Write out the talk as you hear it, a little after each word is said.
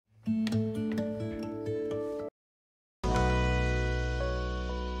In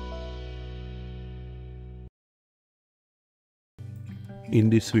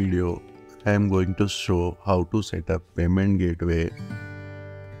this video, I am going to show how to set up payment gateway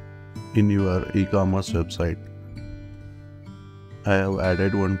in your e-commerce website. I have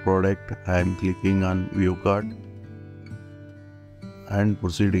added one product. I am clicking on view cart and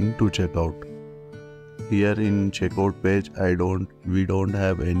proceeding to checkout. Here in checkout page, we don't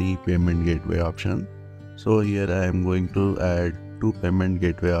have any payment gateway option. So here I am going to add two payment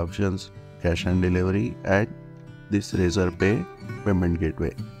gateway options, cash and delivery and this RazorPay payment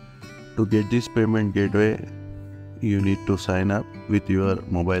gateway. To get this payment gateway, you need to sign up with your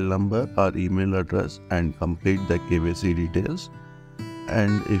mobile number or email address and complete the KYC details.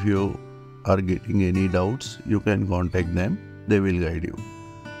 And if you are getting any doubts, you can contact them. They will guide you.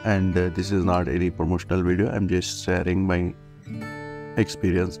 And this is not any promotional video. I'm just sharing my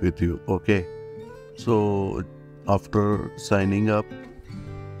experience with you. Okay. So after signing up,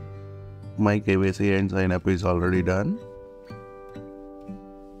 my KYC and sign up is already done.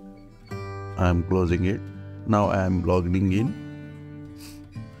 I am closing it. Now I am logging in.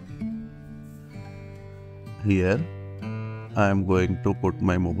 Here I am going to put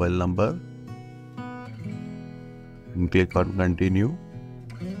my mobile number and click on continue.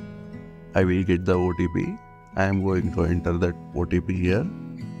 I will get the OTP. I am going to enter that OTP here.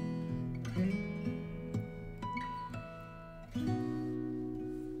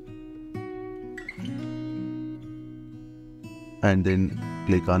 And then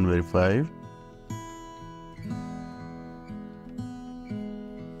click on verify.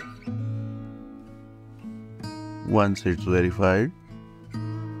 Once it's verified,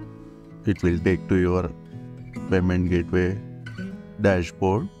 it will take to your payment gateway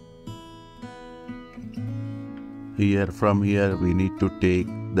dashboard. From here we need to take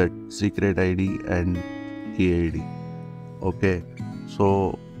that secret ID and key ID. Okay,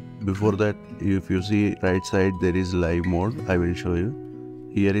 so before that, if you see right side, there is live mode. I will show you.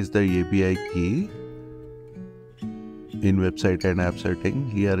 Here is the API key in website and app setting.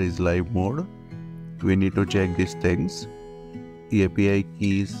 Here is live mode. We need to check these things. API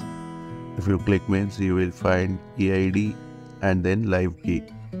keys, if you click means you will find key ID and then live key.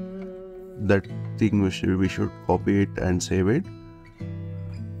 That thing we should copy it and save it.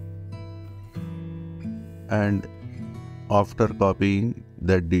 And after copying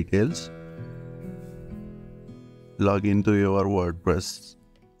that details, log into your WordPress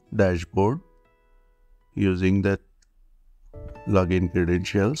dashboard using that login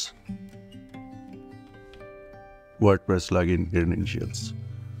credentials. WordPress login credentials.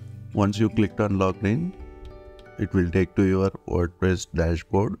 Once you clicked on login, it will take to your WordPress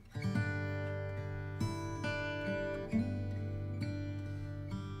dashboard.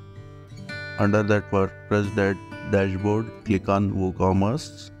 Under that WordPress dashboard, click on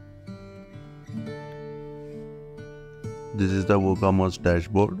WooCommerce. This is the WooCommerce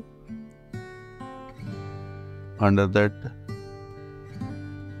dashboard. Under that,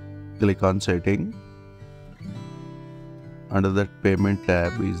 click on setting. Under that payment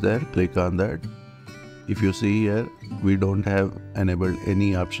tab is there, click on that. If you see here, we don't have enabled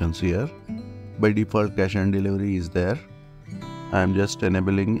any options here. By default, cash and delivery is there. I am just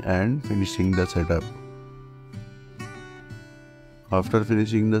enabling and finishing the setup. After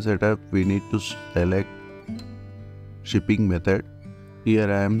finishing the setup, we need to select shipping method.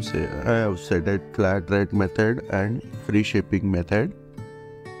 Here I have set a flat rate method and free shipping method.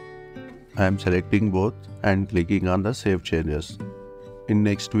 I am selecting both and clicking on the save changes. In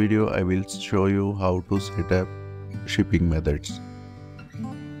next video, I will show you how to set up shipping methods.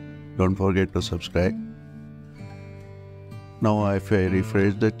 Don't forget to subscribe. Now if I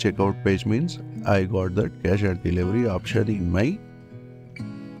refresh the checkout page, means I got that cash and delivery option in my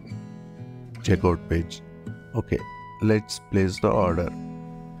checkout page. Okay, let's place the order.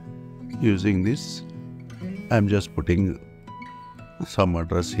 Using this, I'm just putting some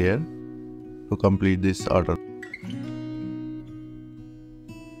address here to complete this order.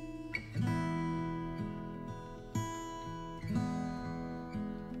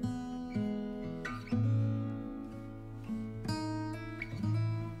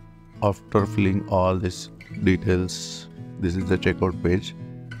 After filling all these details, this is the checkout page.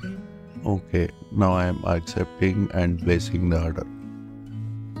 Okay, now I am accepting and placing the order.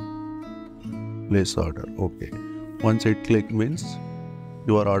 Place order. Okay. Once it click means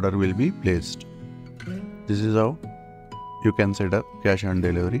your order will be placed. This is how you can set up cash on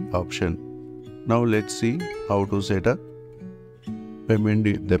delivery option. Now let's see how to set up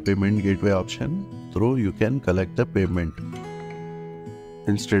the payment gateway option through you can collect the payment.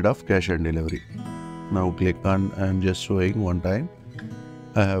 instead of cash on delivery. Now click on, I am just showing one time.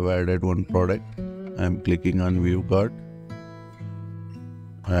 I have added one product. I am clicking on view cart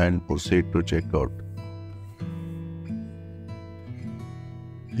and proceed to checkout.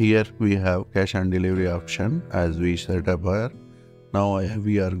 Here we have cash on delivery option as we set up here. Now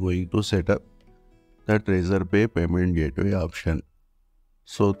we are going to set up that RazorPay payment gateway option.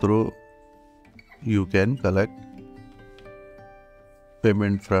 So through you can collect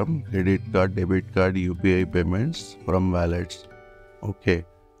payment from credit card, debit card, UPI payments from wallets, okay,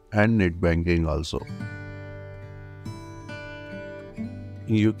 and net banking also.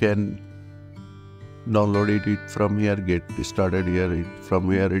 You can download it from here, get started here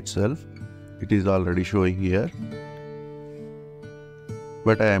from here itself. It is already showing here,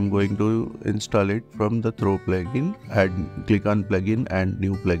 but I am going to install it from the Throw plugin. Click on plugin and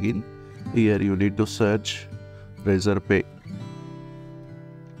new plugin. Here you need to search RazorPay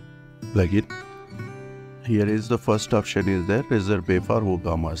plugin. Here is the first option is there, RazorPay for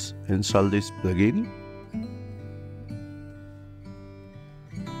WooCommerce. Install this plugin.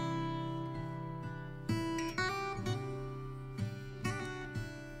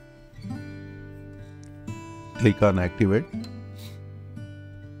 Click on activate.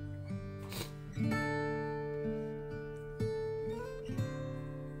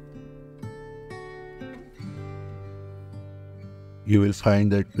 You will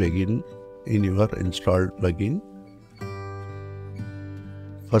find that plugin in your installed plugin.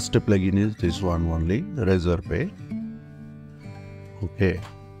 First plugin is this one only, RazorPay. Okay.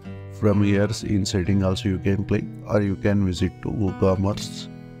 From here in setting also you can click, or you can visit to WooCommerce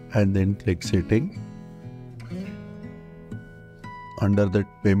and then click setting. Under that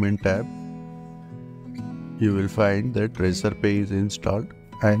payment tab, you will find that RazorPay is installed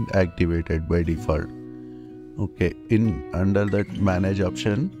and activated by default. Okay, under that manage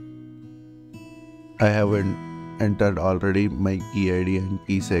option, I have entered already my key ID and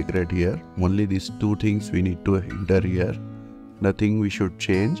key secret here. Only these two things we need to enter here. Nothing we should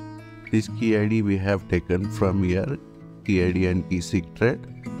change. This key ID we have taken from here, key ID and key secret.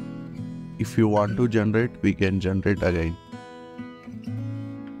 If you want to generate, we can generate again.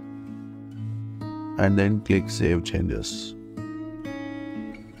 And then click save changes.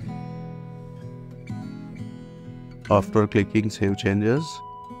 After clicking save changes,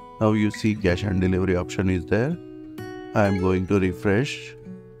 now you see cash on delivery option is there. I am going to refresh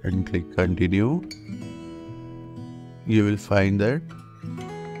and click continue. You will find that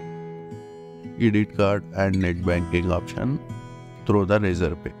credit card and net banking option through the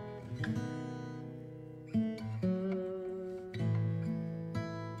RazorPay.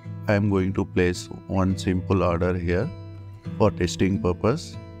 I am going to place one simple order here for testing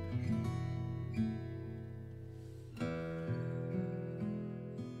purpose.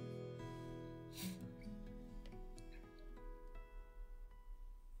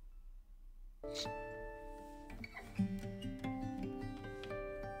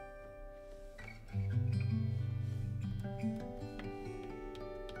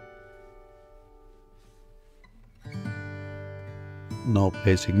 Now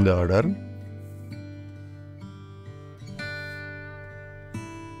placing the order.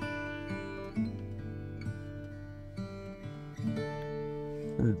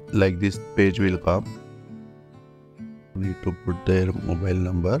 Like this page will come. Need to put their mobile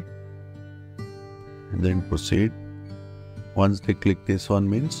number and then proceed. Once they click this one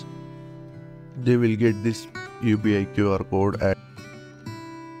means they will get this UPI QR code and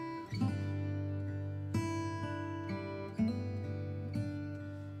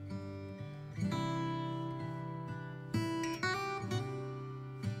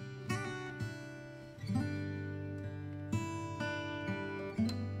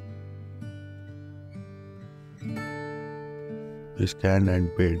scanned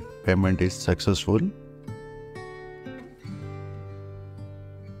and paid. Payment is successful.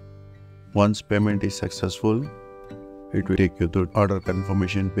 Once payment is successful, it will take you to order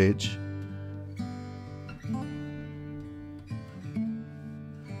confirmation page.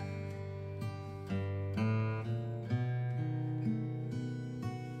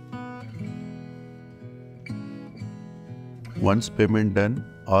 Once payment done,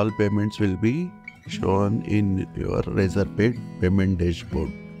 all payments will be shown in your RazorPay payment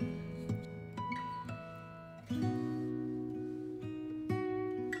dashboard.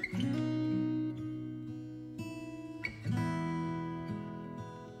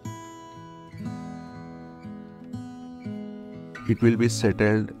 It will be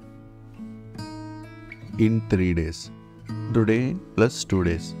settled in 3 days. Today plus 2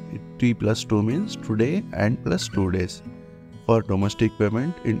 days. 3 plus 2 means today and plus 2 days. for domestic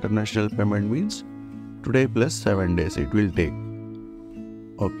payment. International payment means today plus 7 days it will take.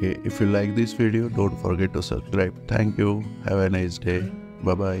 Okay, if you like this video, don't forget to subscribe. Thank you. Have a nice day.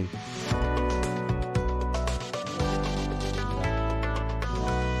 Bye bye.